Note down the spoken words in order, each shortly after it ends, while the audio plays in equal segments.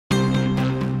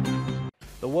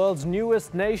The world's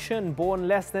newest nation, born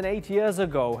less than 8 years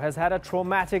ago, has had a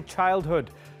traumatic childhood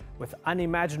with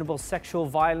unimaginable sexual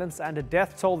violence and a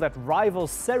death toll that rivals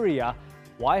Syria.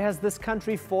 Why has this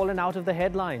country fallen out of the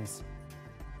headlines?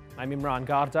 I'm Imran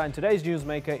Garda, and today's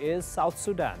newsmaker is South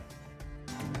Sudan.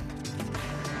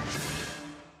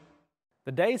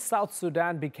 The day South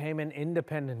Sudan became an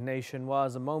independent nation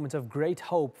was a moment of great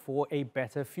hope for a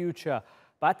better future.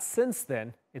 But since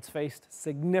then, it's faced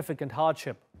significant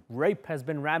hardship. Rape has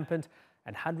been rampant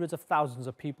and hundreds of thousands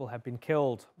of people have been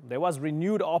killed. There was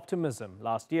renewed optimism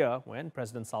last year when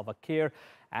President Salva Kiir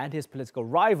and his political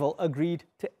rival agreed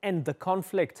to end the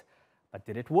conflict. But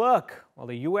did it work? Well,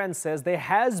 the UN says there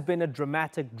has been a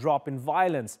dramatic drop in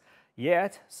violence.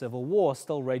 Yet, civil war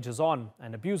still rages on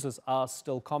and abuses are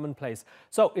still commonplace.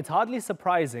 So it's hardly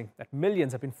surprising that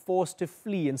millions have been forced to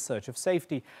flee in search of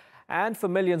safety. And for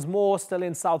millions more still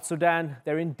in South Sudan,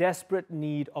 they're in desperate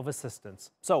need of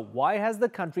assistance. So why has the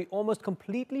country almost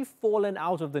completely fallen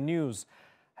out of the news?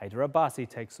 Haider Abbasi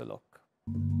takes a look.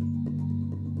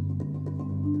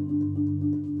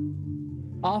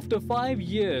 After 5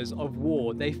 years of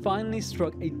war, they finally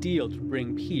struck a deal to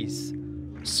bring peace.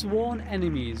 Sworn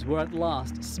enemies were at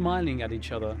last smiling at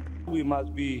each other. We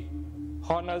must be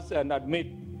honest and admit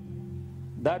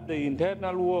that the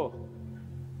internal war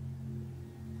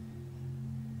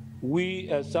we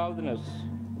as Southerners,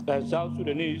 as South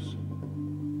Sudanese,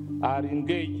 are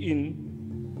engaged in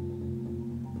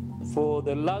for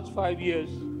the last 5 years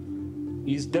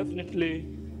is definitely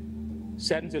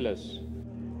senseless.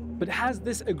 But has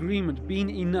this agreement been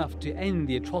enough to end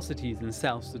the atrocities in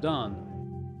South Sudan?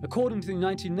 According to the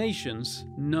United Nations,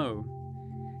 no.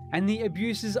 And the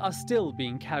abuses are still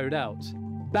being carried out.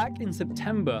 Back in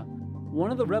September,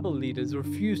 one of the rebel leaders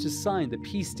refused to sign the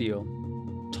peace deal.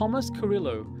 Thomas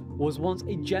Carrillo was once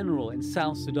a general in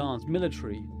South Sudan's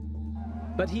military,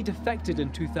 but he defected in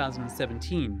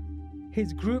 2017.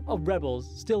 His group of rebels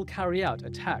still carry out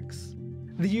attacks.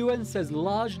 The UN says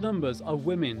large numbers of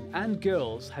women and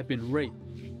girls have been raped.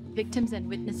 Victims and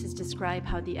witnesses describe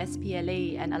how the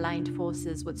SPLA and aligned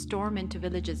forces would storm into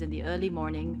villages in the early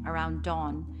morning around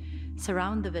dawn,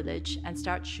 surround the village, and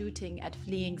start shooting at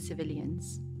fleeing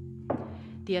civilians.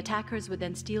 The attackers would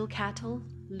then steal cattle,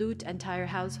 loot entire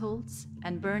households,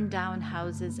 and burn down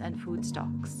houses and food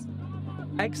stocks.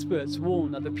 Experts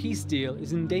warn that the peace deal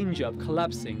is in danger of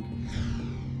collapsing.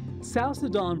 South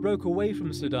Sudan broke away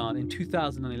from Sudan in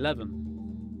 2011.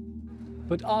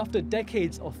 But after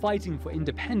decades of fighting for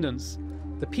independence,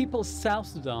 the people of South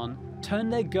Sudan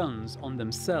turned their guns on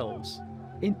themselves.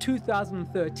 In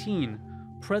 2013,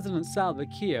 President Salva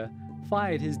Kiir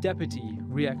fired his deputy,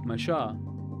 Riek Machar.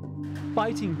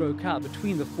 Fighting broke out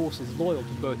between the forces loyal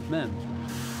to both men.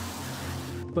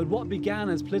 But what began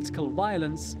as political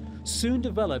violence soon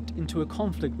developed into a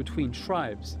conflict between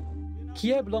tribes.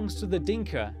 Kiir belongs to the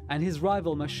Dinka and his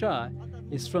rival Machar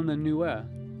is from the Nuer.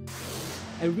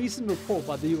 A recent report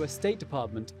by the US State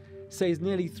Department says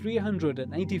nearly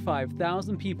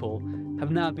 385,000 people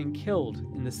have now been killed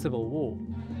in the civil war,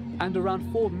 and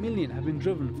around 4 million have been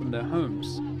driven from their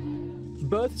homes.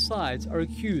 Both sides are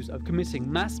accused of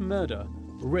committing mass murder,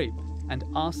 rape, and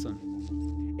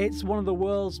arson. It's one of the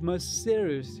world's most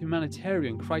serious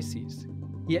humanitarian crises,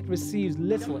 yet receives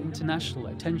little international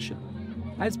attention.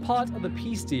 As part of the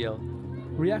peace deal,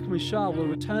 Riek Machar will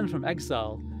return from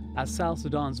exile as South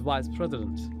Sudan's vice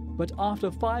president. But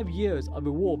after 5 years of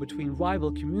a war between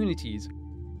rival communities,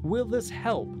 will this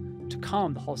help to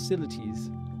calm the hostilities?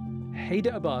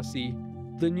 Haider Abbasi,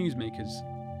 The Newsmakers.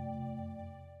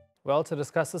 Well, to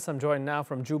discuss this, I'm joined now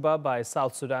from Juba by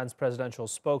South Sudan's presidential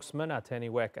spokesman, Ateni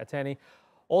Wek Ateni.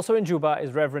 Also in Juba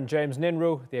is Reverend James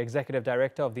Ninru, the executive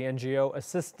director of the NGO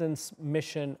Assistance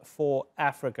Mission for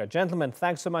Africa. Gentlemen,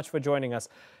 thanks so much for joining us.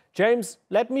 James,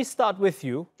 let me start with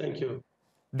you. Thank you.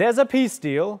 There's a peace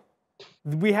deal.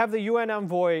 We have the UN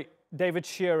envoy, David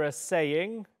Shearer,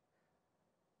 saying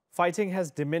fighting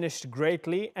has diminished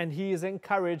greatly and he is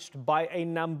encouraged by a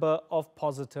number of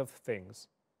positive things.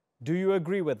 Do you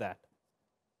agree with that?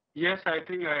 Yes, I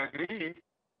think I agree,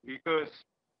 because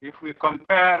if we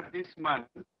compare this month,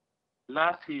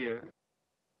 last year,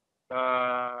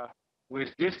 with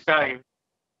this time,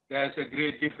 there's a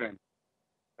great difference.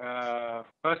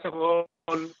 First of all,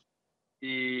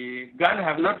 the gun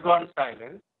have not gone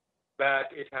silent,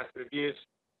 but it has reduced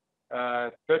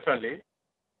totally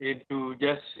into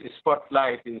just a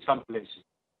spotlight in some places.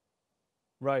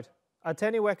 Right.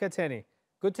 Ateni Wek Ateni,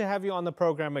 good to have you on the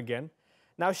program again.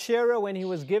 Now, Shearer, when he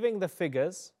was giving the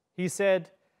figures, he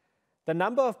said the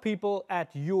number of people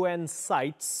at UN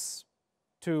sites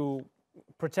to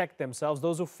protect themselves,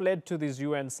 those who fled to these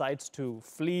UN sites to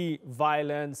flee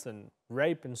violence and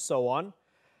rape and so on,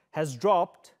 has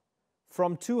dropped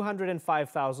from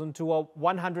 205,000 to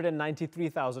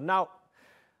 193,000. Now,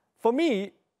 for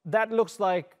me, that looks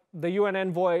like the UN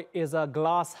envoy is a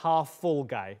glass half full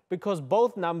guy, because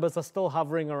both numbers are still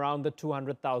hovering around the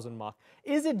 200,000 mark.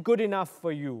 Is it good enough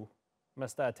for you,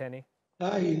 Mr. Ateni?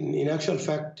 In actual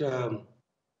fact,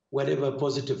 whatever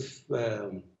positive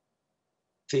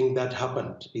thing that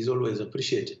happened is always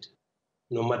appreciated,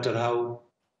 no matter how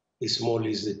small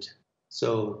is it.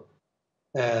 So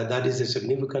that is a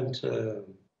significant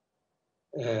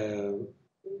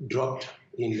drop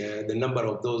in the number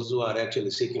of those who are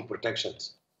actually seeking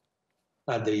protections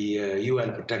at the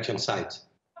UN protection site.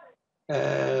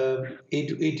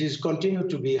 It is continued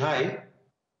to be high,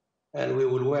 and we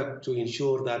will work to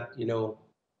ensure that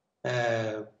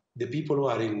the people who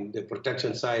are in the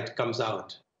protection site comes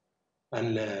out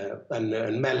and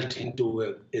melt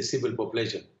into a civil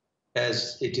population,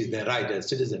 as it is their right as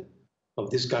citizen of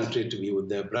this country to be with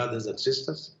their brothers and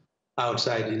sisters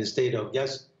outside, in a state of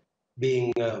just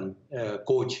being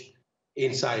coached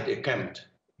inside a camp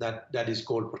that is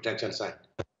called protection site.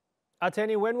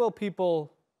 Ateni, when will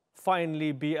people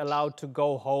finally be allowed to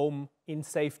go home in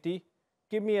safety?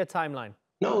 Give me a timeline.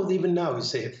 No, even now it's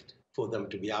safe for them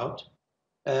to be out.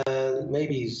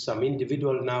 Maybe some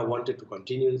individual now wanted to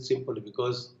continue simply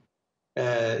because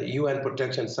UN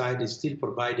protection site is still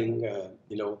providing,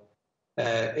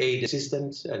 aid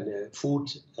assistance and food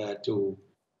to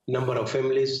a number of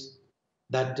families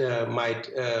that might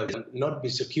not be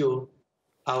secure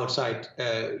outside,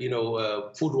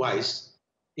 food-wise,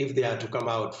 if they are to come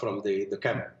out from the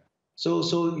camp. So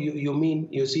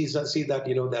you see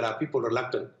that there are people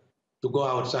reluctant to go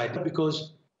outside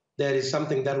because there is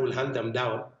something that will hunt them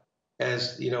down,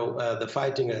 as the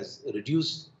fighting has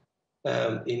reduced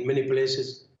in many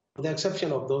places, with the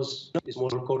exception of those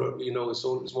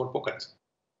small pockets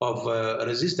of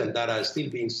resistance that are still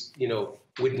being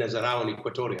witnessed around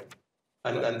Equatoria,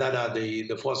 and that are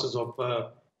the forces of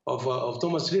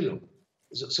Thomas Rilo.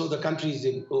 So the country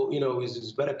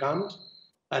is very calm,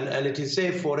 and it is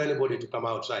safe for anybody to come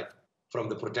outside from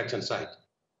the protection site.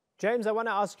 James, I want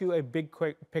to ask you a big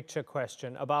picture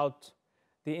question about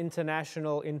the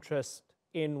international interest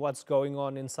in what's going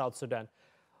on in South Sudan.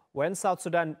 When South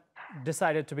Sudan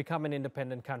decided to become an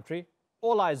independent country,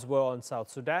 all eyes were on South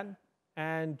Sudan,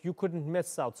 and you couldn't miss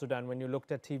South Sudan when you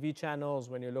looked at TV channels,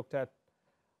 when you looked at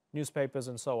newspapers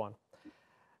and so on.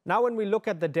 Now when we look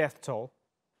at the death toll,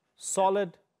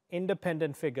 solid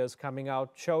independent figures coming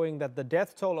out showing that the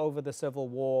death toll over the civil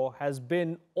war has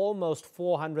been almost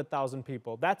 400,000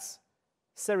 people. That's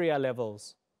Syria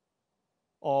levels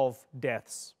of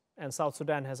deaths, and South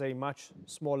Sudan has a much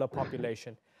smaller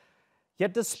population.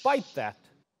 Yet despite that,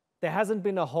 there hasn't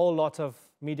been a whole lot of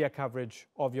media coverage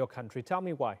of your country. Tell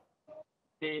me why.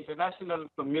 The international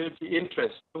community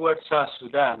interest towards South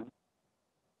Sudan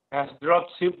has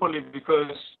dropped simply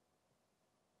because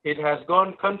it has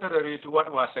gone contrary to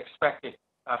what was expected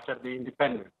after the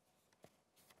independence.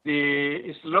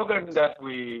 The slogan that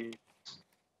we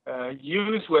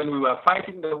used when we were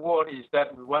fighting the war is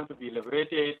that we want to be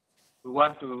liberated, we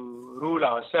want to rule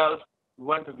ourselves, we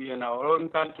want to be in our own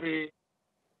country.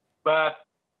 But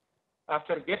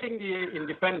after getting the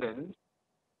independence,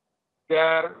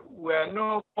 there were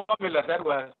no formula that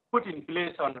was put in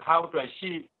place on how to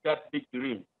achieve that big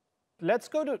dream. Let's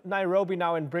go to Nairobi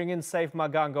now and bring in Saif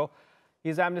Magango.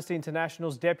 He's Amnesty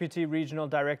International's Deputy Regional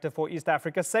Director for East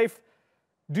Africa. Saif,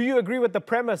 do you agree with the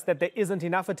premise that there isn't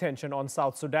enough attention on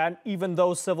South Sudan, even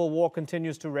though civil war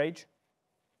continues to rage?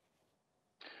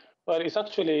 Well, it's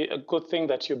actually a good thing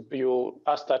that you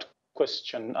asked that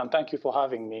question, and thank you for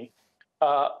having me.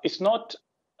 It's not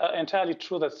entirely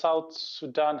true that South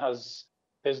Sudan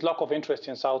there's lack of interest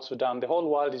in South Sudan. The whole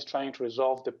world is trying to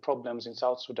resolve the problems in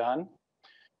South Sudan.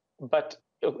 But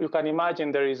you can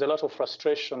imagine there is a lot of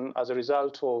frustration as a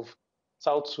result of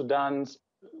South Sudan's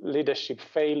leadership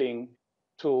failing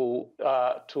to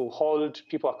hold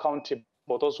people accountable,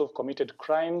 those who have committed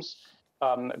crimes,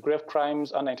 grave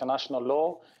crimes under international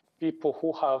law, people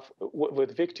who have,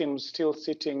 with victims still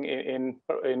sitting in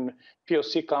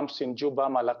POC camps in Juba,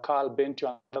 Malakal, Bentiu,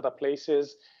 and other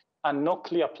places, and no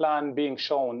clear plan being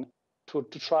shown to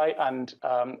try and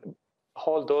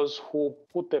hold those who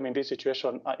put them in this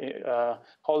situation,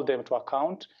 hold them to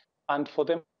account, and for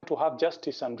them to have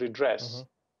justice and redress.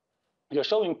 Mm-hmm. You're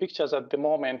showing pictures at the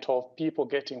moment of people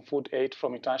getting food aid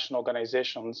from international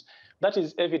organizations. That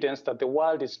is evidence that the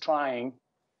world is trying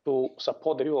to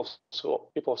support the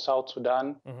people of South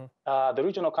Sudan. Mm-hmm. The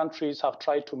regional countries have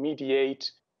tried to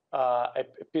mediate a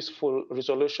peaceful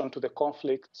resolution to the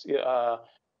conflict.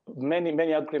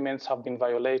 Many agreements have been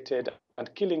violated,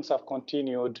 and killings have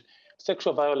continued.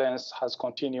 Sexual violence has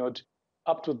continued.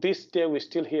 Up to this day, we're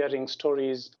still hearing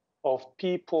stories of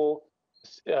people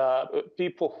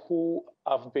who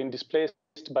have been displaced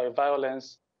by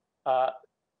violence,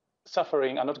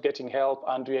 suffering and not getting help.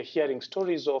 And we are hearing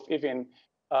stories of even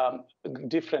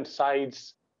different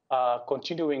sides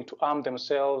continuing to arm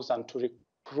themselves and to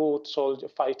recruit soldier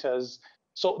fighters.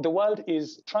 So the world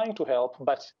is trying to help,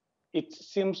 but it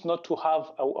seems not to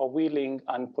have a willing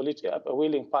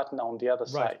partner on the other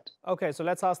side. Okay, so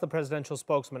let's ask the presidential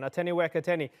spokesman, Ateni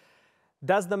Wekateni.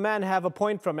 Does the man have a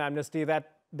point from Amnesty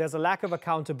that there's a lack of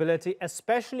accountability,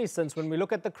 especially since when we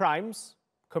look at the crimes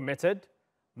committed,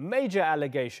 major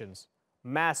allegations,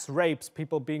 mass rapes,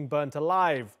 people being burnt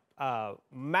alive,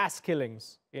 mass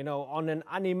killings, on an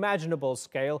unimaginable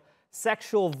scale,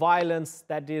 sexual violence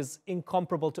that is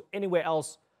incomparable to anywhere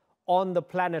else on the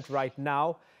planet right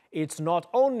now. It's not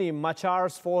only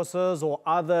Machar's forces or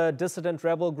other dissident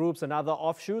rebel groups and other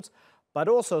offshoots, but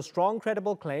also strong,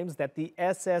 credible claims that the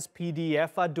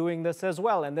SSPDF are doing this as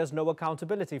well, and there's no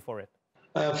accountability for it.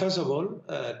 First of all,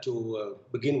 to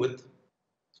begin with,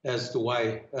 as to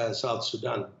why South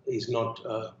Sudan is not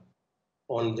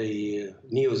on the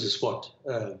news spot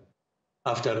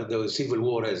after the civil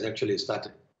war has actually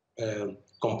started,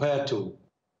 compared to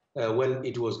when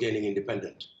it was gaining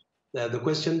independence. The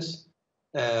questions,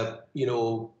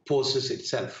 poses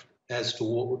itself as to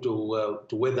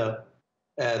whether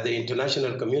the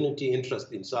international community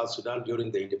interest in South Sudan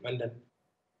during the independence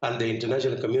and the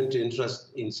international community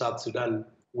interest in South Sudan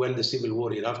when the civil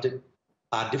war erupted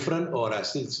are different or are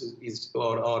still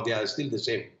or they are still the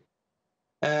same.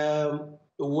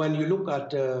 When you look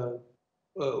at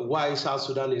why South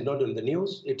Sudan is not in the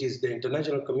news, it is the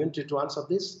international community to answer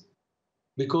this.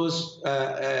 Because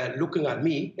looking at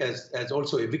me as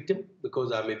also a victim,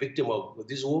 because I'm a victim of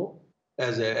this war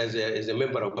as a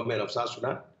member of government of South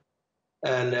Sudan,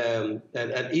 and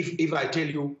if I tell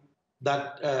you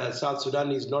that South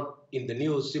Sudan is not in the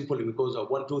news simply because of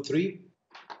 1, 2, 3,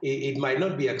 it might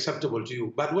not be acceptable to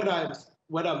you. But what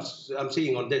I'm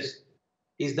saying on this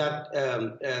is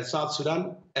that South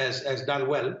Sudan has done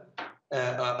well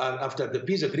after the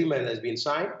peace agreement has been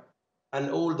signed. And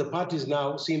all the parties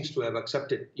now seems to have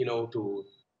accepted, to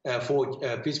forge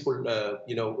a peaceful,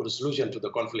 resolution to the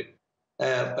conflict,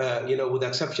 with the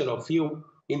exception of few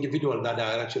individuals that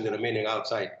are actually remaining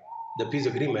outside the peace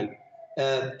agreement.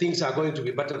 Things are going to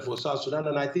be better for South Sudan,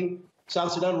 and I think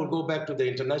South Sudan will go back to the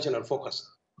international focus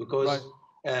because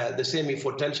the same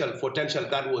potential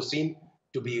that was seen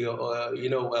to be,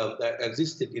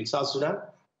 existed in South Sudan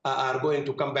are going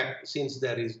to come back since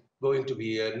there is going to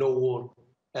be no war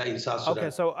in South Sudan. Okay,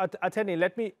 so Ateni,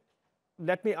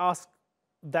 let me ask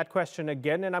that question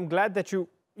again, and I'm glad that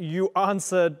you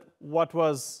answered what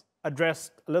was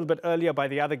addressed a little bit earlier by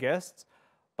the other guests,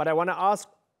 but I want to ask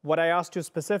what I asked you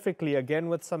specifically again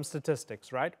with some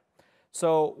statistics, right?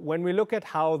 So when we look at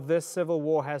how this civil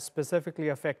war has specifically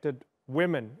affected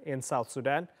women in South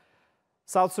Sudan,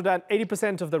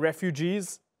 80% of the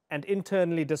refugees and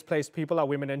internally displaced people are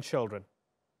women and children.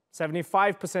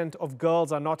 75% of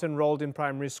girls are not enrolled in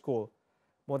primary school.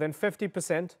 More than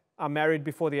 50% are married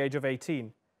before the age of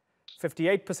 18.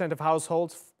 58% of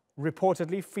households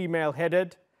reportedly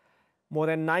female-headed. More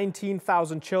than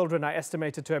 19,000 children are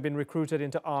estimated to have been recruited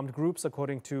into armed groups,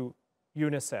 according to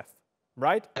UNICEF,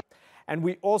 right? And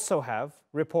we also have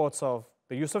reports of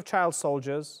the use of child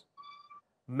soldiers,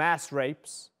 mass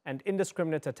rapes, and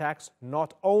indiscriminate attacks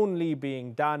not only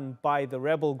being done by the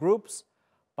rebel groups,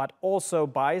 but also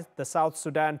by the South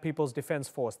Sudan People's Defense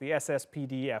Force, the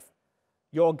SSPDF,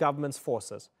 your government's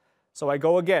forces. So I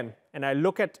go again, and I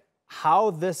look at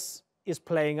how this is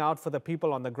playing out for the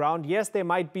people on the ground. Yes, there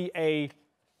might be a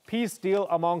peace deal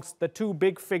amongst the two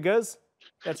big figures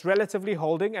that's relatively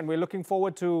holding, and we're looking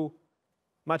forward to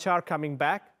Machar coming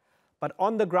back. But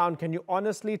on the ground, can you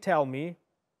honestly tell me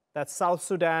that South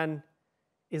Sudan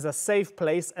is a safe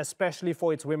place, especially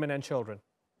for its women and children,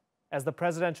 as the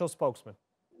presidential spokesman?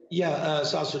 Yeah,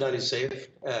 South Sudan is safe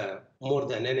more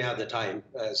than any other time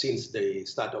since the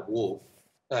start of war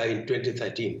in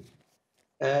 2013.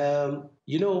 When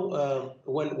you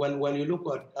look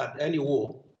at any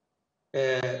war,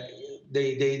 the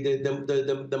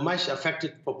much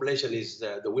affected population is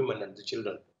the women and the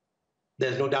children.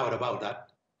 There's no doubt about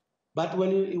that. But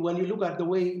when you look at the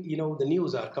way the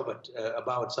news are covered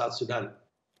about South Sudan,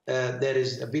 there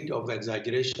is a bit of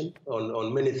exaggeration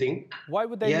on many things. Why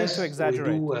would they need to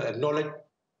exaggerate? We do acknowledge.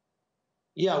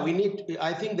 Yeah, we need.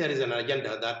 I think there is an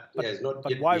agenda that has not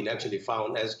yet been actually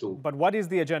found as to. But what is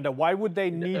the agenda? Why would they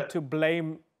need to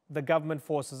blame the government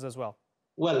forces as well?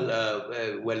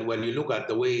 Well, when you look at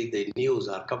the way the news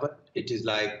are covered, it is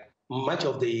like much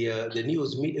of the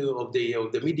news of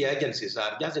the media agencies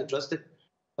are just interested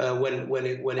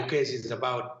when a case is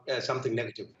about something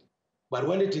negative, but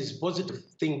when it is positive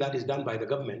thing that is done by the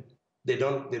government, they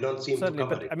don't seem to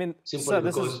cover it. I mean, simply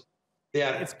because they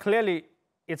are.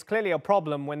 It's clearly a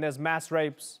problem when there's mass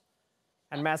rapes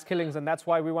and mass killings, and that's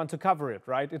why we want to cover it,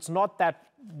 right? It's not that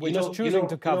we're just choosing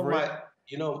to cover it.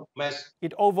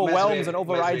 It overwhelms and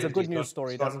overrides a good news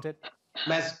story, doesn't it?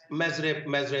 Mass rape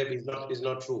is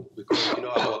not true, because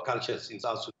our cultures in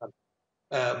South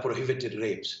Sudan prohibited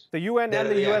rapes. The UN and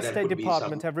the US State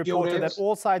Department have reported that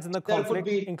all sides in the conflict,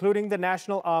 including the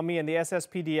National Army and the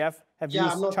SSPDF, have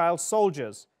used child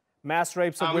soldiers. Mass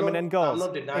rapes of women and girls,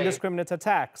 indiscriminate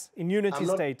attacks. In Unity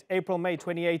State, April-May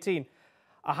 2018,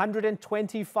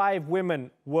 125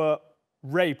 women were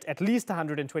raped, at least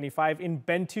 125, in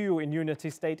Bentiu in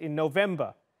Unity State in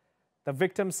November. The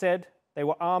victims said they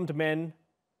were armed men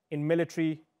in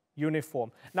military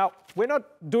uniform. Now, we're not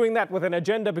doing that with an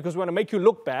agenda because we want to make you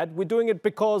look bad. We're doing it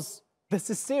because this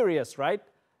is serious, right?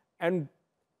 And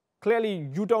clearly,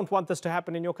 you don't want this to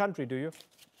happen in your country, do you?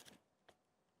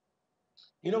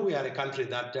 We are a country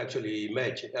that actually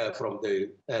emerged from the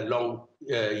long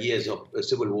years of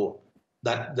civil war.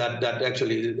 That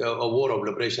actually a war of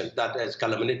liberation that has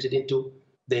culminated into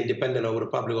the independent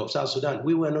Republic of South Sudan.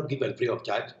 We were not given free of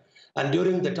charge. And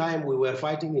during the time we were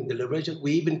fighting in the liberation,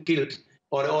 we even killed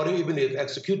or even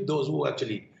execute those who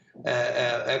actually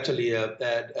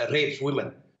raped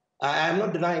women. I am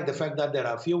not denying the fact that there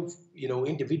are few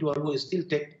individuals who still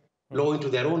take law into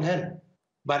their own hand.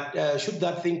 But should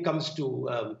that thing comes to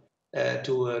us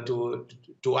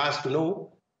to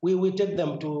know, we take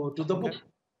them to the book.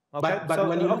 Okay. But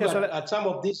when you look at some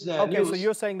of these news, so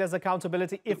you're saying there's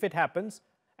accountability if it happens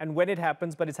and when it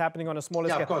happens, but it's happening on a smaller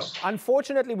scale. Of course.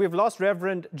 Unfortunately, we've lost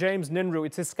Reverend James Ninru.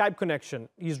 It's his Skype connection.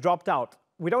 He's dropped out.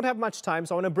 We don't have much time,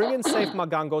 so I want to bring in Saif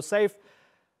Magango. Saif,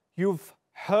 you've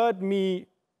heard me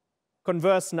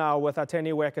converse now with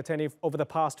Ateni Wekateni over the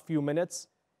past few minutes.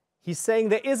 He's saying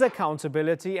there is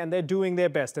accountability and they're doing their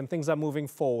best and things are moving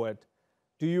forward.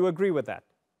 Do you agree with that?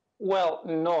 Well,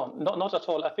 no, not at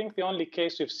all. I think the only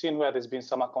case we've seen where there's been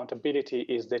some accountability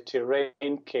is the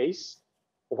Terrain case,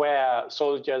 where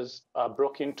soldiers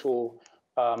broke into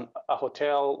a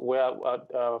hotel where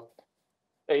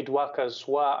aid workers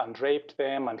were and raped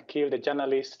them and killed a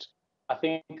journalist. I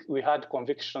think we had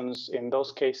convictions in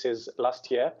those cases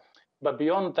last year. But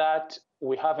beyond that,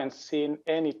 we haven't seen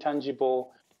any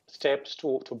tangible steps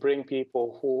to bring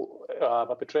people who are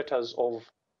perpetrators of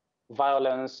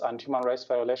violence and human rights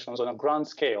violations on a grand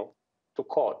scale to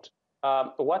court.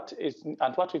 What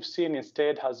we've seen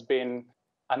instead has been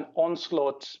an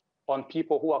onslaught on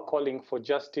people who are calling for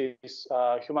justice,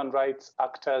 human rights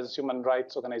actors, human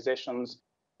rights organizations,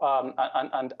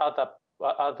 and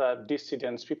other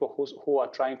dissidents, people who are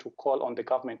trying to call on the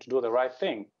government to do the right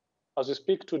thing. As we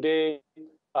speak today,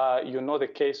 the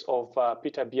case of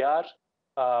Peter Biar,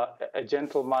 a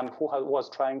gentleman who was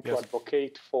trying to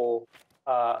advocate for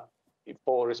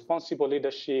responsible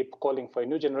leadership, calling for a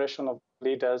new generation of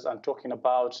leaders and talking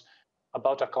about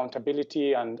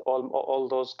accountability and all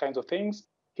those kinds of things.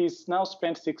 He's now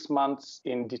spent 6 months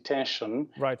in detention,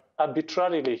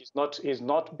 arbitrarily. He's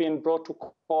not been brought to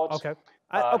court.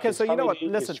 Okay. So you know what?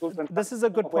 Listen, this is a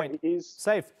good point.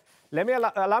 Saif, let me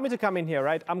allow me to come in here,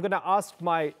 right? I'm going to ask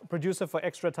my producer for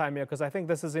extra time here because I think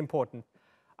this is important.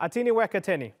 Atini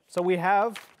Wekateni. So we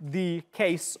have the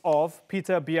case of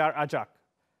Peter Biar Ajak,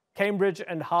 Cambridge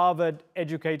and Harvard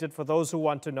educated, for those who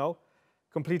want to know,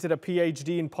 completed a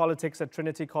PhD in politics at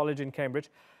Trinity College in Cambridge.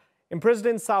 Imprisoned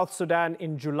in South Sudan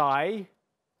in July.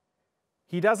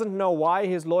 He doesn't know why,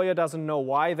 his lawyer doesn't know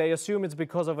why. They assume it's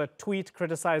because of a tweet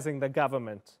criticizing the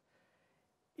government.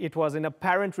 It was in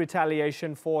apparent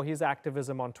retaliation for his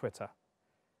activism on Twitter.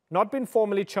 Not been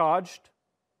formally charged.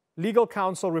 Legal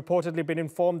counsel reportedly been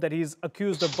informed that he's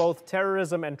accused of both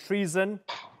terrorism and treason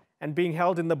and being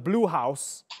held in the Blue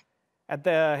House at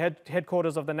the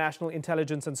headquarters of the National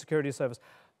Intelligence and Security Service.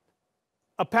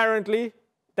 Apparently,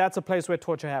 that's a place where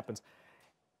torture happens.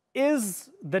 Is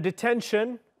the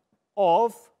detention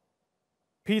of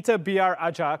Peter Biar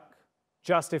Ajak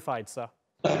justified, sir?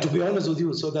 To be honest with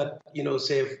you, so that,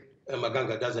 Saif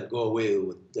Maganga doesn't go away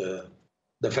with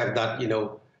the fact that,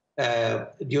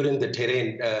 during the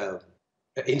Terrain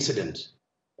incident,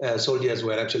 soldiers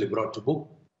were actually brought to book.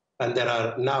 And there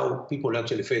are now people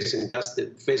actually facing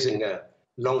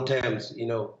long terms,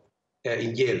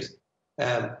 in jails.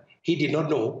 he did not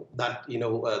know that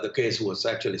the case was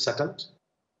actually settled.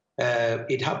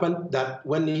 It happened that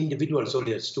when the individual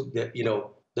soldiers took the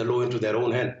law into their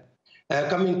own hand.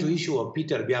 Coming to issue of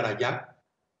Peter Biarajak,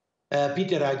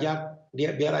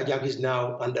 Biarajak is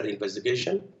now under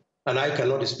investigation, and I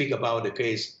cannot speak about the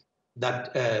case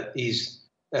that is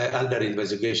under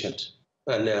investigation.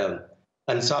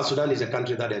 And South Sudan is a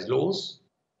country that has laws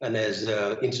and has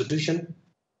institutions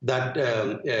that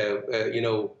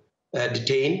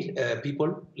detain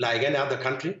people like any other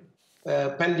country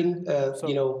pending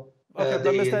Okay,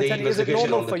 but Mr. Ateni,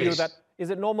 is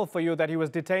it normal for you that he was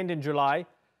detained in July?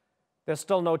 There's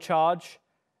still no charge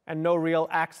and no real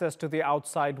access to the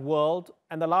outside world.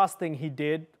 And the last thing he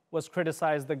did was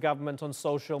criticize the government on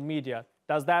social media.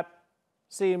 Does that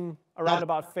seem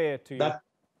about fair to you?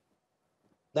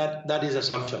 That is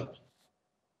assumption.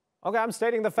 Okay, I'm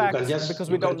stating the facts because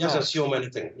we don't know. You can just assume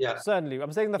anything. Yeah. Certainly,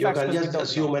 I'm saying the facts because we don't know. You can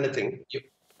just assume anything.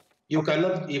 You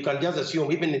can just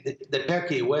assume, even in the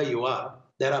Turkey where you are,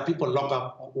 there are people locked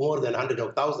up, more than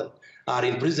 100,000 are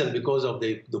in prison because of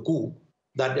the coup,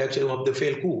 of the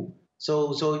failed coup.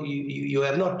 So you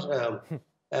have not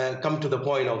come to the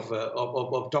point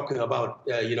of talking about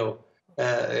if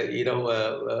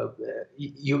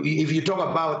you talk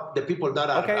about the people that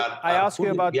are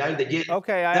behind the gate.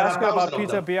 Okay, I asked you about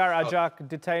Peter Biarajak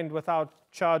detained without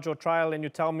charge or trial, and you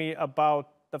tell me about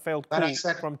the failed coup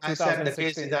from 2016. I said the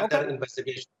case is under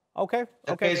investigation. Okay.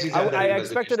 I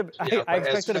expected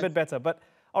a bit better, but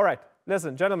all right.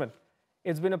 Listen, gentlemen,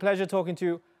 it's been a pleasure talking to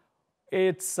you.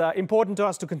 It's important to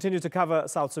us to continue to cover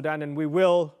South Sudan, and we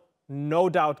will no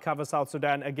doubt cover South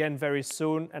Sudan again very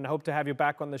soon, and I hope to have you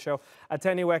back on the show.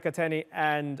 Ateni Wekateni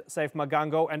and Saif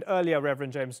Magango, and earlier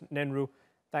Reverend James Nenru,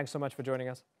 thanks so much for joining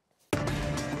us.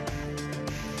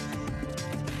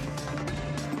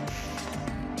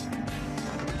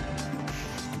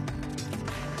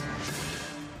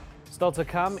 Still to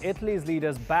come, Italy's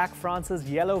leaders back France's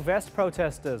yellow vest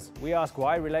protesters. We ask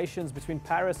why relations between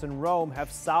Paris and Rome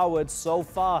have soured so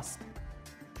fast.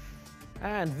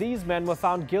 And these men were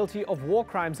found guilty of war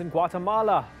crimes in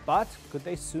Guatemala, but could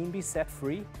they soon be set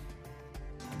free?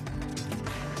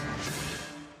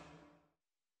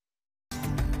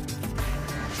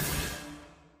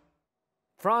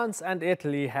 France and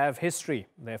Italy have history.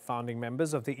 They're founding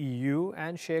members of the EU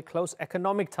and share close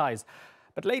economic ties.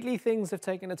 But lately, things have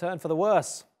taken a turn for the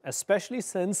worse, especially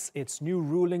since its new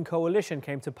ruling coalition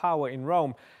came to power in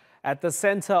Rome. At the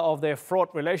center of their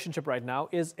fraught relationship right now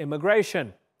is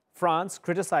immigration. France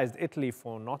criticized Italy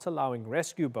for not allowing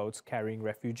rescue boats carrying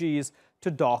refugees to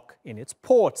dock in its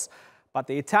ports. But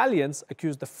the Italians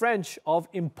accused the French of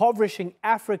impoverishing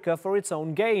Africa for its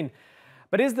own gain.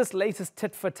 But is this latest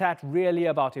tit-for-tat really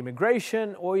about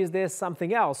immigration, or is there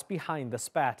something else behind the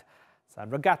spat?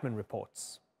 Sandra Gatman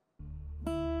reports.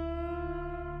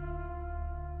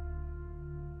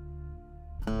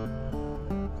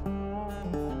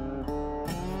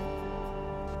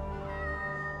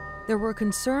 There were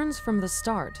concerns from the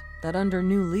start that under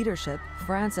new leadership,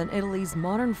 France and Italy's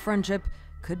modern friendship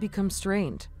could become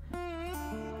strained.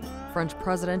 French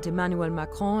President Emmanuel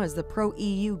Macron is the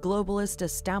pro-EU globalist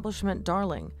establishment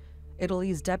darling.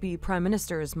 Italy's deputy prime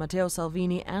ministers Matteo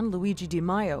Salvini and Luigi Di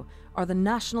Maio are the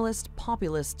nationalist,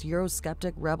 populist,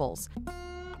 Eurosceptic rebels.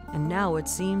 And now it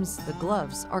seems the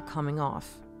gloves are coming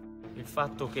off. Il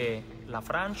fatto che la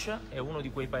Francia è uno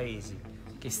di quei paesi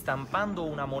che stampando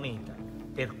una moneta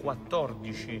per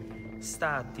 14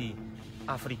 stati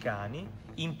africani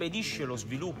impedisce lo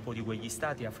sviluppo di quegli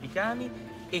stati africani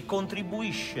e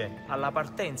contribuisce alla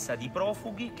partenza di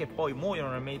profughi che poi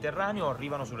muoiono nel Mediterraneo o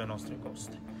arrivano sulle nostre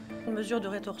coste. Une mesure de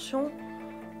rétorsion,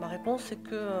 ma réponse est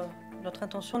que notre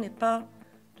intention n'est pas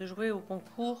de jouer au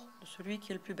concours de celui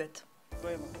qui est le plus bête.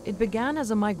 It began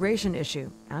as a migration issue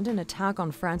and an attack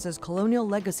on France's colonial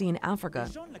legacy in Africa,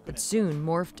 but soon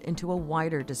morphed into a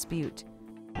wider dispute.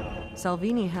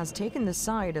 Salvini has taken the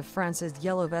side of France's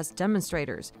yellow vest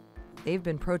demonstrators. They've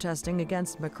been protesting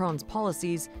against Macron's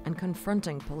policies and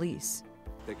confronting police.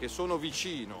 Perché sono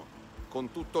vicino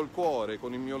con tutto il cuore,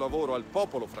 con il mio lavoro al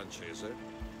popolo francese,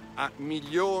 a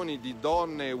milioni di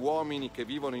donne e uomini che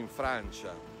vivono in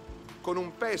Francia, con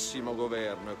un pessimo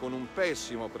governo e con un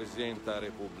pessimo Presidente della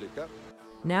Repubblica.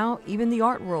 Now, even the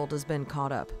art world has been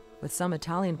caught up, with some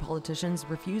Italian politicians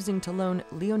refusing to loan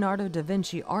Leonardo da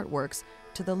Vinci artworks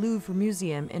to the Louvre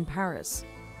Museum in Paris.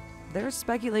 There's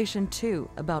speculation, too,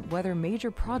 about whether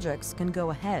major projects can go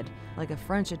ahead, like a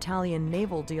French-Italian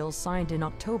naval deal signed in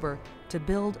October to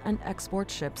build and export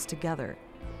ships together.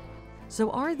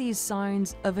 So are these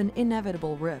signs of an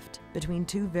inevitable rift between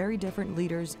two very different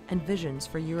leaders and visions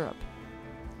for Europe?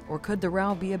 Or could the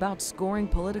row be about scoring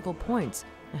political points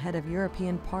ahead of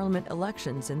European Parliament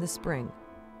elections in the spring?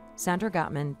 Sandra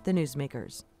Gottman, The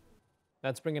Newsmakers.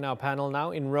 Let's bring in our panel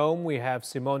now. In Rome, we have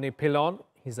Simone Pillon.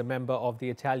 He's a member of the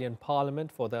Italian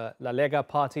Parliament for the La Lega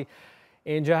party.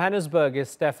 In Johannesburg is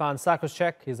Stefan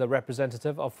Sakoschek. He's a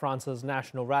representative of France's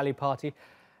National Rally Party.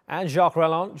 And Jacques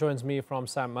Rolland joins me from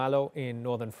Saint-Malo in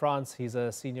northern France. He's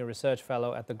a senior research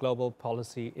fellow at the Global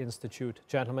Policy Institute.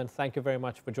 Gentlemen, thank you very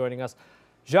much for joining us.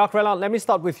 Jacques Rolland, let me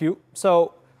start with you.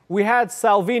 So we had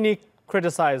Salvini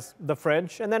criticize the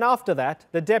French, and then after that,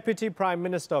 the Deputy Prime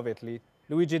Minister of Italy,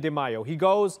 Luigi Di Maio,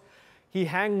 he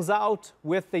hangs out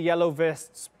with the Yellow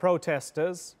Vests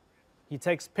protesters. He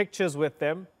takes pictures with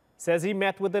them, says he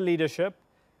met with the leadership,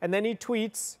 and then he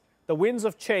tweets, "The winds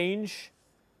of change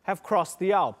have crossed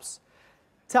the Alps."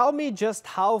 Tell me just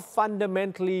how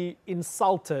fundamentally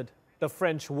insulted the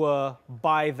French were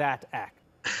by that act.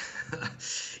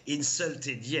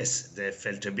 Insulted, yes, they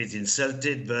felt a bit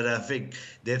insulted, but I think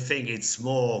they think it's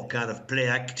more kind of play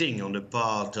acting on the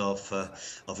part of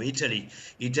Italy.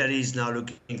 Italy is now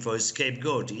looking for a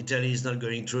scapegoat. Italy is not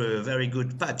going through a very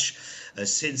good patch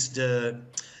since this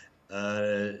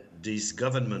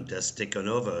government has taken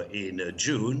over in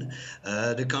June.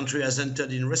 The country has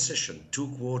entered in recession. 2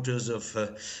 quarters of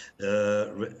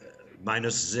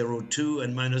minus 0.2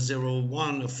 and minus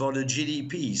 0.1 for the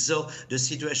GDP. So the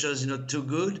situation is not too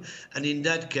good. And in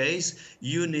that case,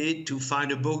 you need to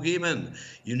find a boogeyman.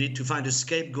 You need to find a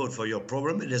scapegoat for your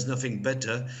problem. There's nothing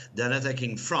better than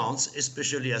attacking France,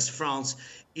 especially as France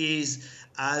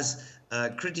has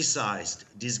criticized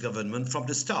this government from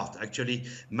the start. Actually,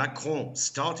 Macron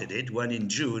started it when in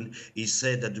June he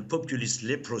said that the populist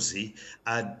leprosy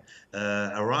had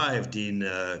arrived in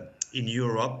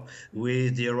Europe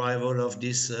with the arrival of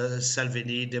this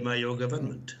Salvini-Di Maio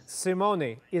government.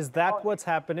 Simone, is that what's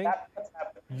happening?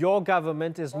 Your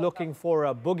government is looking for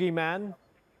a boogeyman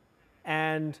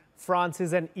and France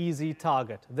is an easy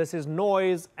target. This is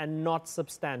noise and not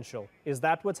substantial. Is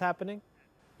that what's happening?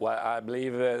 Well, I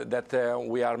believe that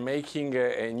we are making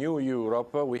a new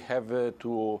Europe. We have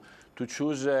to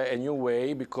choose a new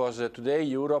way, because today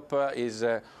Europe is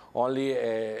only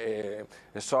a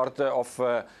sort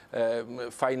of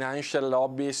financial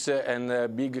lobbies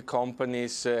and big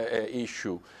companies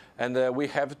issue. And we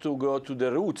have to go to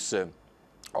the roots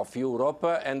of Europe,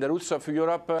 and the roots of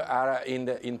Europe are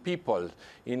in people,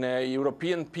 in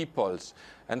European peoples.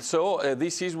 And so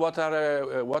this is what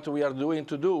we are doing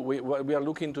to do. What we are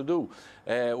looking to do.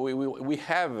 We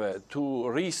have to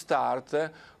restart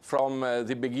from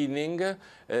the beginning,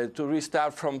 to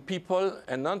restart from people,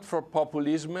 and not from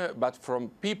populism, but from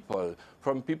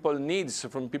people needs,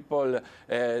 from people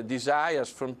desires,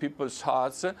 from people's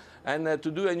hearts, and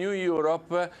to do a new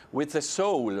Europe with a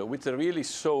soul, with a really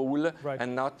soul, right,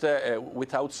 and not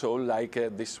without soul like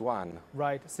this one.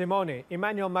 Right. Simone,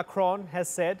 Emmanuel Macron has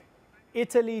said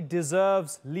Italy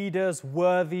deserves leaders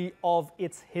worthy of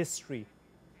its history.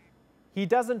 He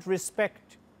doesn't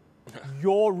respect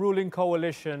your ruling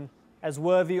coalition as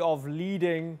worthy of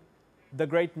leading the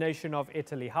great nation of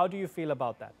Italy. How do you feel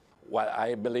about that? Well,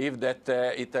 I believe that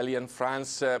Italy and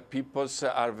France peoples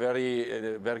are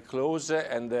very close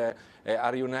and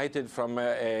are united from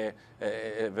a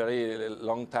very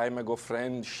long time ago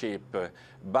friendship.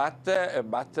 But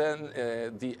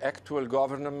the actual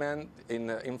government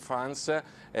in France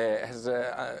has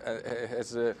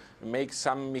made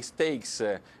some mistakes.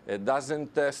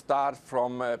 Doesn't start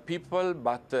from people,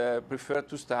 but prefer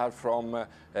to start from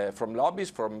lobbies,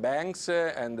 from banks,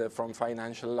 and from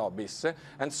financial lobbies.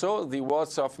 And so the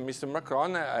words of Mr.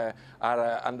 Macron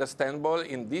are understandable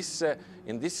in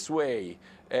this way.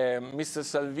 Mr.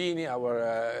 Salvini,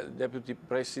 our deputy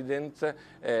president,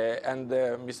 and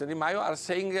Mr. Di Maio are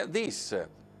saying this.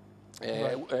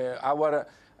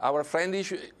 Our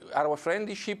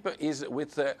friendship is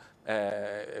with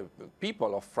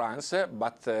people of France,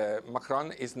 but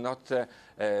Macron is not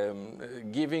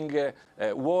giving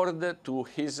a word to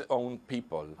his own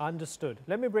people. Understood.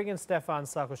 Let me bring in Stefan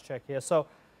Sakoschek here. So,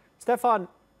 Stefan,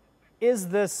 is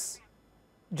this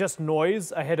just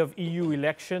noise ahead of EU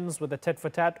elections with a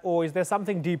tit-for-tat, or is there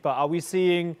something deeper? Are we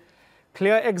seeing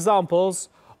clear examples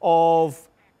of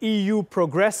EU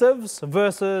progressives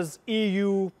versus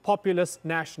EU populist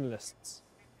nationalists?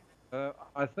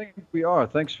 I think we are.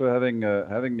 Thanks for having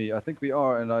me. I think we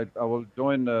are, and I will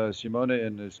join Simone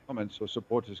in his comments, or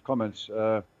support his comments.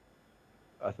 I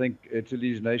think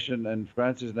Italy's nation and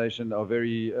France's nation are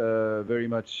very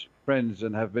much friends,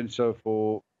 and have been so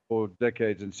for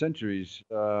decades and centuries,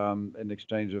 in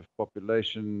exchange of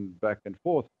population back and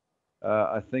forth.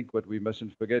 I think what we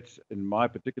mustn't forget, in my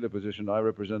particular position, I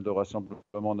represent the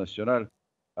Rassemblement National,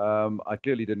 I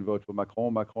clearly didn't vote for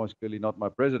Macron. Macron is clearly not my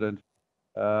president.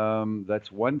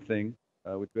 That's one thing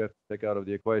which we have to take out of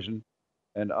the equation.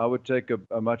 And I would take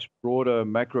a much broader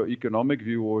macroeconomic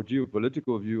view or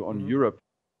geopolitical view on Europe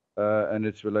and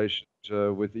its relations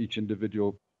with each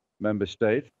individual member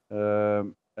state.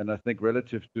 And I think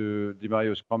relative to Di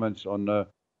Maio's comments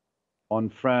on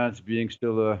France being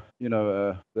still the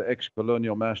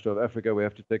ex-colonial master of Africa, we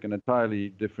have to take an entirely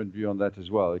different view on that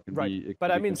as well. It can be,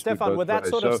 but I mean, Stefan, with that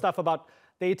sort of stuff about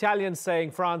the Italians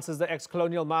saying France is the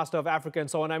ex-colonial master of Africa and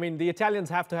so on, I mean, the Italians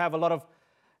have to have a lot of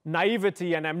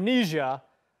naivety and amnesia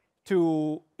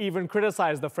to even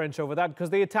criticize the French over that, because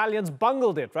the Italians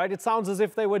bungled it, right? It sounds as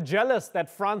if they were jealous that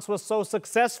France was so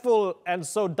successful and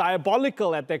so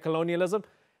diabolical at their colonialism,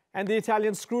 and the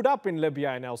Italians screwed up in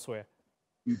Libya and elsewhere.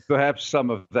 Perhaps some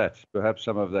of that,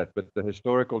 but the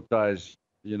historical ties,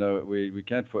 we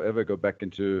can't forever go back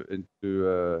into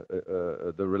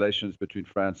the relations between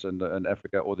France and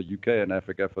Africa, or the UK and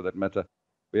Africa for that matter.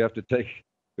 We have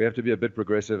to be a bit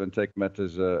progressive and take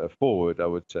matters forward, I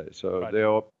would say. So they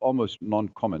are almost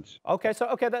non-comments. Okay,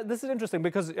 so this is interesting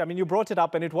because, I mean, you brought it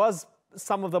up and it was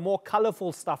some of the more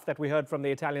colorful stuff that we heard from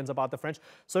the Italians about the French.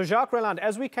 So Jacques Rolland,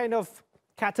 as we kind of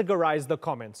categorize the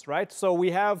comments, right? So we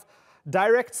have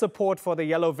direct support for the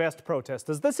yellow vest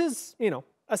protesters. This is,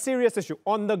 a serious issue.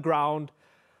 On the ground,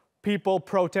 people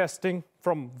protesting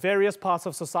from various parts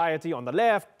of society on the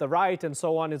left, the right, and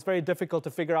so on. It's very difficult to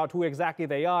figure out who exactly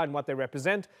they are and what they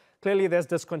represent. Clearly, there's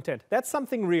discontent. That's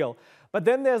something real. But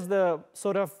then there's the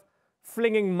sort of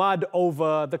flinging mud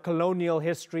over the colonial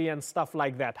history and stuff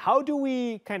like that. How do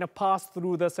we kind of pass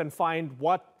through this and find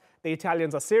what the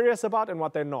Italians are serious about and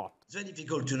what they're not? It's very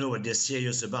difficult to know what they're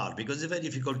serious about, because it's very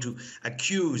difficult to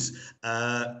accuse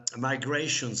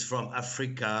migrations from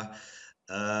Africa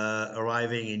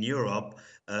arriving in Europe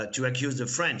to accuse the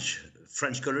French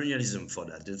colonialism for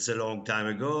that. It's a long time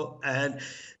ago, and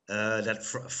that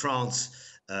France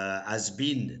has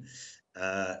been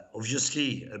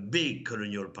obviously a big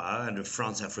colonial power, and the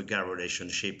France-Africa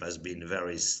relationship has been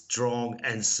very strong,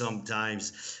 and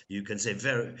sometimes you can say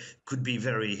could be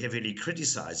very heavily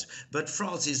criticized. But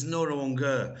France is no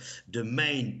longer the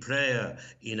main player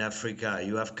in Africa.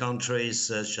 You have countries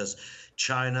such as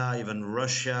China, even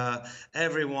Russia.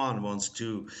 Everyone wants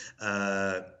to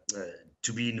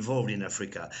be involved in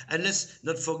Africa. And let's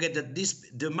not forget that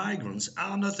the migrants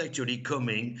are not actually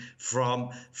coming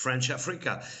from French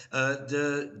Africa.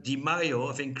 Di Maio,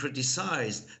 I think,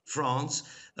 criticized France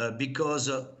because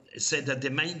said that they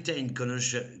maintained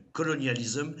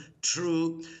colonialism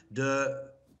through the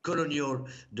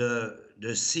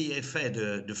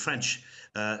CFA, the French,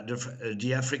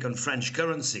 the African French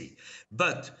currency.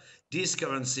 But this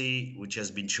currency, which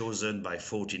has been chosen by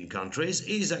 14 countries,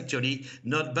 is actually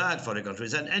not bad for the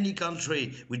countries. And any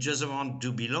country which doesn't want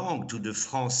to belong to the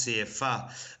France CFA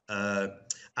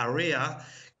area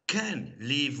can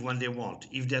leave when they want.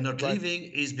 If they're not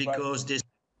leaving, it's because there's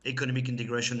economic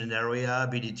integration in the area,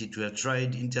 ability to have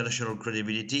trade, international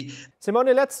credibility.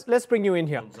 Simone, let's bring you in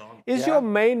here. Is your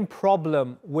main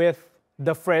problem with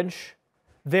the French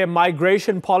their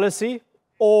migration policy,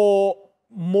 or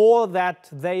more that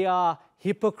they are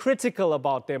hypocritical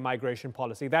about their migration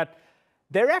policy, that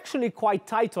they're actually quite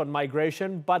tight on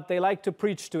migration, but they like to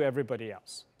preach to everybody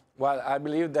else? Well, I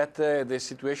believe that the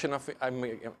situation of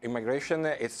immigration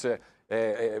is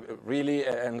really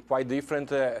and quite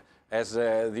different as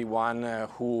the one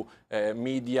who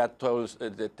media tell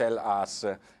us.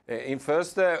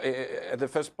 At the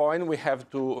first point, we have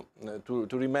to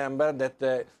remember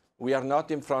that we are not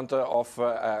in front of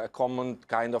a common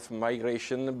kind of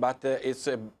migration, but it's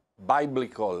a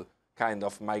biblical kind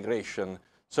of migration.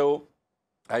 So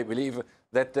I believe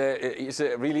that it's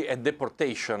really a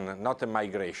deportation, not a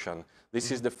migration.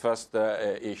 This is the first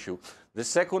issue. The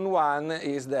second one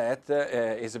is that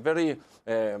it's very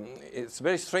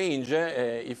strange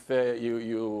if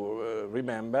you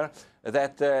remember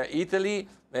that Italy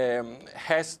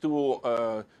has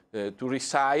to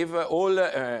receive all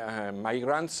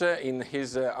migrants in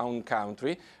his own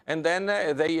country, and then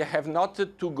they have not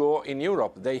to go in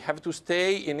Europe. They have to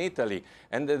stay in Italy,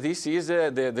 and this is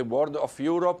the word of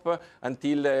Europe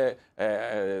until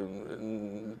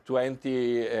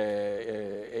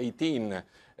 2018.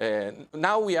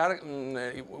 Now we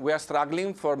are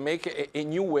struggling for make a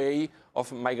new way of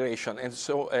migration, and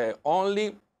so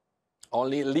only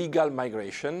legal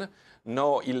migration,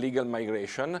 no illegal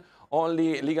migration.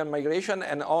 Only legal migration,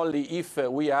 and only if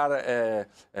we are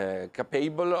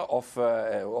capable of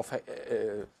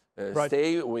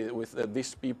stay with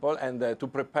these people and to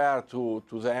prepare to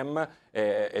them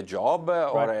a job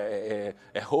or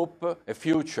a hope, a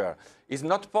future. It's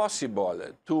not possible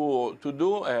to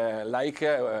do like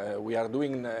we are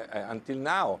doing until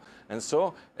now. And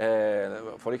so,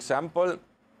 for example,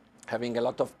 having a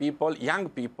lot of people, young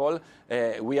people,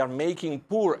 we are making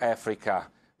poor Africa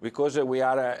because we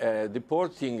are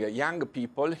deporting young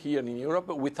people here in Europe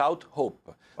without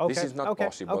hope. Okay, this is not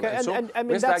possible. Okay. And so I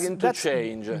mean, we're starting to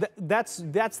change. That's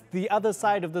the other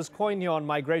side of this coin here on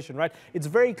migration, right? It's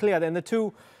very clear. Then there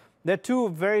are two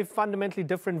very fundamentally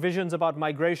different visions about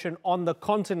migration on the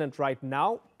continent right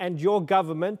now, and your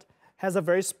government has a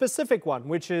very specific one,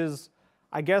 which is,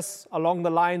 I guess, along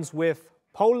the lines with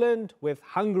Poland, with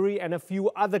Hungary, and a few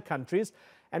other countries.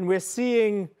 And we're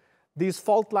seeing these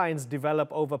fault lines develop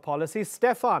over policy.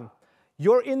 Stefan,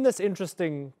 you're in this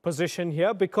interesting position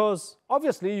here because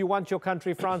obviously you want your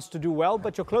country, France, to do well,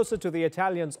 but you're closer to the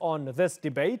Italians on this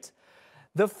debate.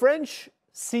 The French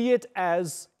see it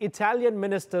as Italian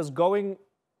ministers going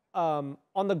on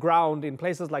the ground in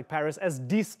places like Paris as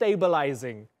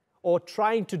destabilizing or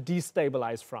trying to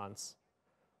destabilize France.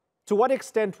 To what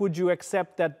extent would you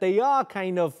accept that they are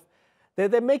kind of,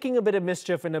 they're making a bit of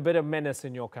mischief and a bit of menace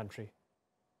in your country?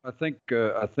 I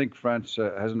think France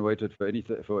hasn't waited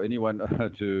for anyone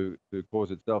to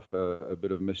cause itself a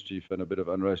bit of mischief and a bit of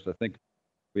unrest. I think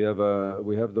we have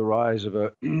the rise of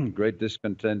a great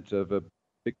discontent of a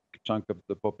big chunk of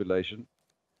the population.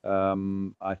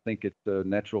 I think it's a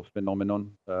natural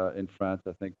phenomenon in France.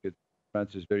 I think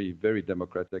France is very, very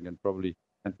democratic and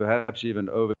perhaps even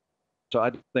over. So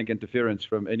I don't think interference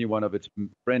from any one of its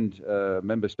friend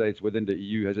member states within the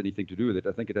EU has anything to do with it.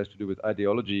 I think it has to do with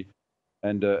ideology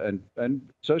and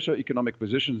socio-economic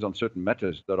positions on certain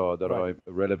matters that are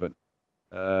relevant.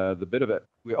 The bit of it,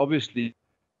 we obviously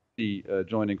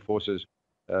joining forces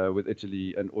with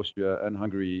Italy and Austria and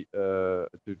Hungary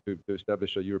to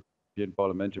establish a European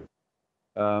parliamentary.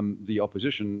 The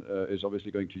opposition is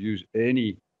obviously going to use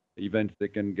any event they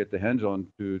can get their hands on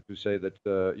to say that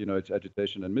it's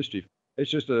agitation and mischief.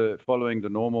 It's just following the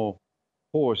normal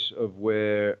course of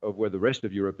where the rest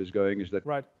of Europe is going. Is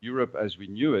that Europe as we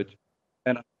knew it,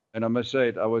 and I must say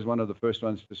it, I was one of the first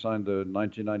ones to sign the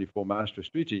 1994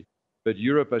 Maastricht Treaty. But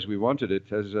Europe as we wanted it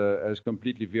has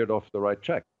completely veered off the right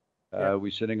track.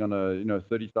 We're sitting on a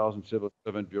 30,000 civil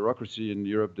servant bureaucracy in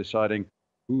Europe deciding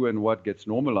who and what gets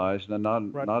normalized. And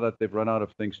now that they've run out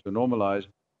of things to normalize,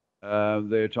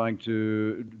 they're trying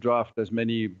to draft as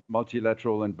many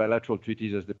multilateral and bilateral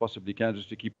treaties as they possibly can just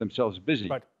to keep themselves busy.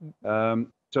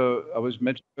 So I was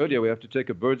mentioned earlier, we have to take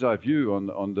a bird's eye view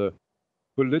on the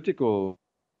political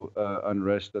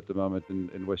unrest at the moment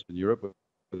in Western Europe,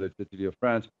 whether it's Italy or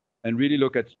France, and really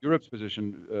look at Europe's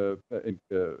position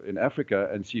in Africa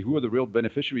and see who are the real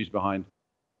beneficiaries behind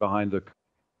the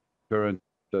current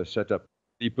setup.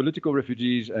 The political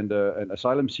refugees and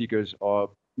asylum seekers are,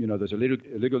 there's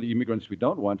illegal immigrants we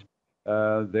don't want.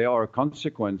 They are a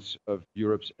consequence of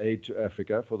Europe's aid to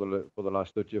Africa for the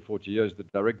last 30 or 40 years. The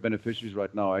direct beneficiaries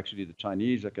right now are actually the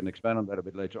Chinese. I can expand on that a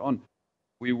bit later on.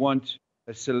 We want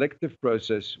a selective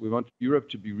process. We want Europe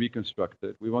to be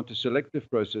reconstructed. We want a selective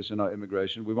process in our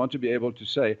immigration. We want to be able to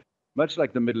say, much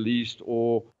like the Middle East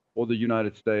or the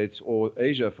United States or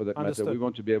Asia for that matter, we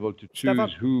want to be able to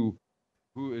choose who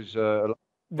is...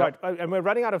 Right, and we're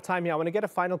running out of time here. I want to get a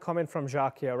final comment from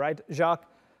Jacques here, right? Jacques,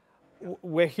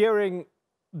 we're hearing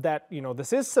that,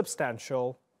 this is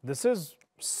substantial. This is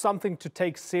something to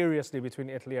take seriously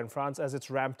between Italy and France as it's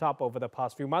ramped up over the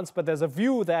past few months. But there's a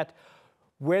view that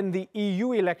when the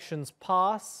EU elections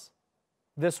pass,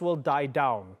 this will die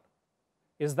down.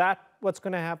 Is that what's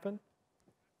going to happen?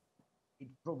 It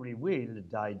probably will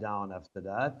die down after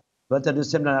that. But at the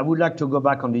same time, I would like to go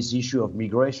back on this issue of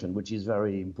migration, which is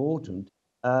very important.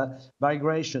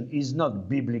 Migration is not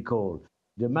biblical.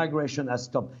 The migration has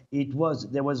stopped.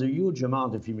 There was a huge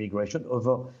amount of immigration.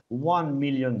 Over 1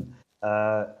 million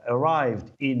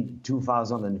arrived in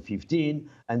 2015,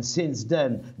 and since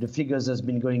then the figures has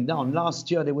been going down. Last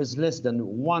year there was less than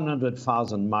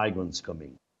 100,000 migrants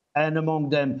coming, and among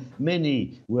them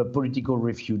many were political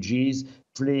refugees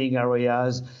fleeing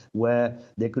areas where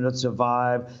they could not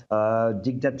survive,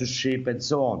 dictatorship and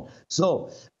so on.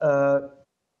 So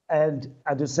and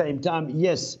at the same time,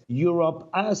 yes, Europe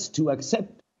has to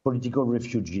accept political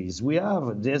refugees.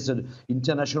 There's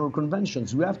international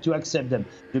conventions. We have to accept them.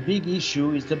 The big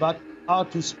issue is about how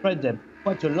to spread them.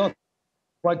 Quite a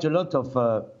lot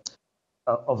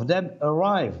of them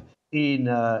arrive in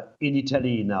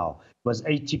Italy now. It was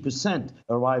 80%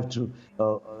 arrived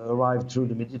through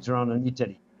the Mediterranean and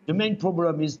Italy. The main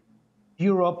problem is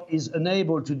Europe is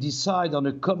unable to decide on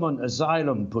a common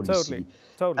asylum policy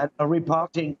and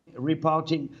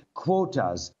reparting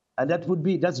quotas. And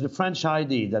that's the French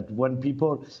idea, that when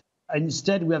people,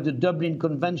 instead we have the Dublin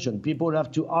Convention, people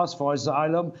have to ask for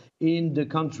asylum in the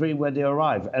country where they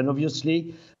arrive. And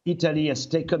obviously, Italy has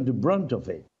taken the brunt of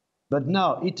it. But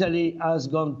now Italy has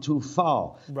gone too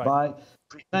far by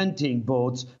preventing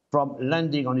boats from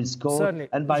landing on its coast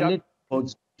and by letting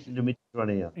boats in the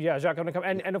Mediterranean. Yeah, Jacques, I'm going to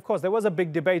come. And of course, there was a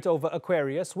big debate over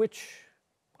Aquarius, which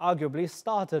arguably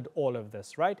started all of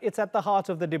this, right? It's at the heart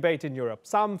of the debate in Europe.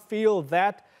 Some feel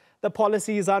that the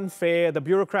policy is unfair, the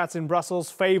bureaucrats in Brussels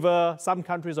favor some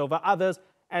countries over others,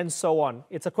 and so on.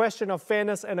 It's a question of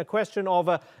fairness and a question of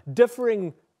a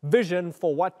differing vision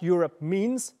for what Europe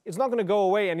means. It's not going to go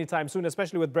away anytime soon,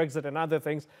 especially with Brexit and other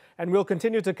things, and we'll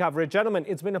continue to cover it. Gentlemen,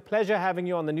 it's been a pleasure having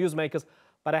you on the Newsmakers,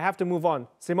 but I have to move on.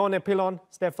 Simone Pilon,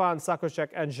 Stefan Sakoshek,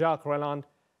 and Jacques Roland,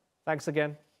 thanks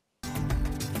again.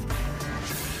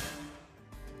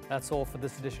 That's all for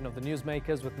this edition of the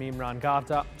Newsmakers with me, Imran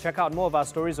Garda. Check out more of our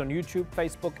stories on YouTube,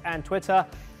 Facebook, and Twitter.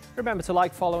 Remember to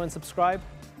like, follow, and subscribe.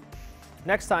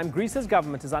 Next time, Greece's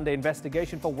government is under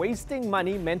investigation for wasting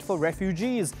money meant for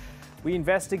refugees. We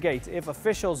investigate if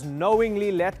officials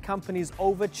knowingly let companies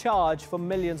overcharge for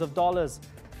millions of dollars.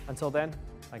 Until then,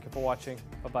 thank you for watching.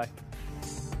 Bye-bye.